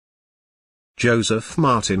Jos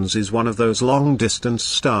Martens is one of those long-distance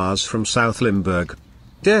stars from South Limburg.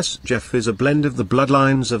 Sjef is a blend of the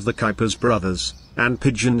bloodlines of the Kuipers brothers, and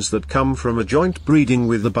pigeons that come from a joint breeding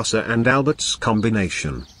with the Busse and Alberts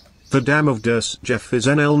combination. The dam of Sjef is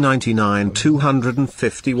NL 99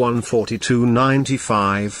 251 42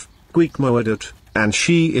 95, Guikmoedut, and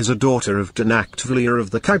she is a daughter of Den Actvlier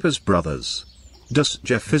of the Kuipers brothers.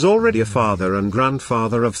 Sjef is already a father and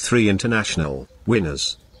grandfather of 3 international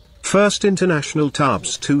winners. First Internationaal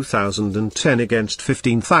Tarbes 2010 against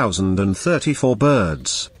 15,034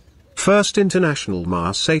 birds. First Internationaal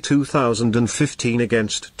Marseille 2015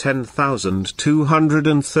 against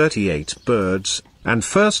 10,238 birds, and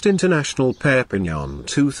First Internationaal Perpignan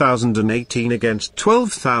 2018 against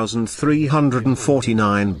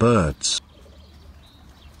 12,349 birds.